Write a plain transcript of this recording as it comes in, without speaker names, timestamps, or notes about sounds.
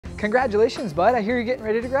Congratulations, bud. I hear you're getting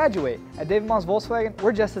ready to graduate. At David Maus Volkswagen,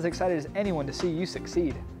 we're just as excited as anyone to see you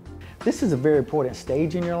succeed. This is a very important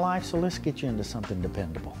stage in your life, so let's get you into something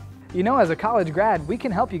dependable. You know, as a college grad, we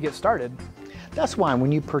can help you get started. That's why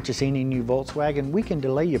when you purchase any new Volkswagen, we can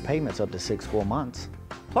delay your payments up to 6 full months.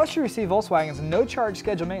 Plus, you receive Volkswagen's no-charge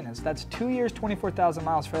scheduled maintenance. That's 2 years, 24,000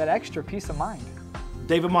 miles for that extra peace of mind.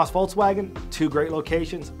 David Maus Volkswagen, 2 great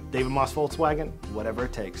locations. David Maus Volkswagen, whatever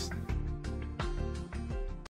it takes.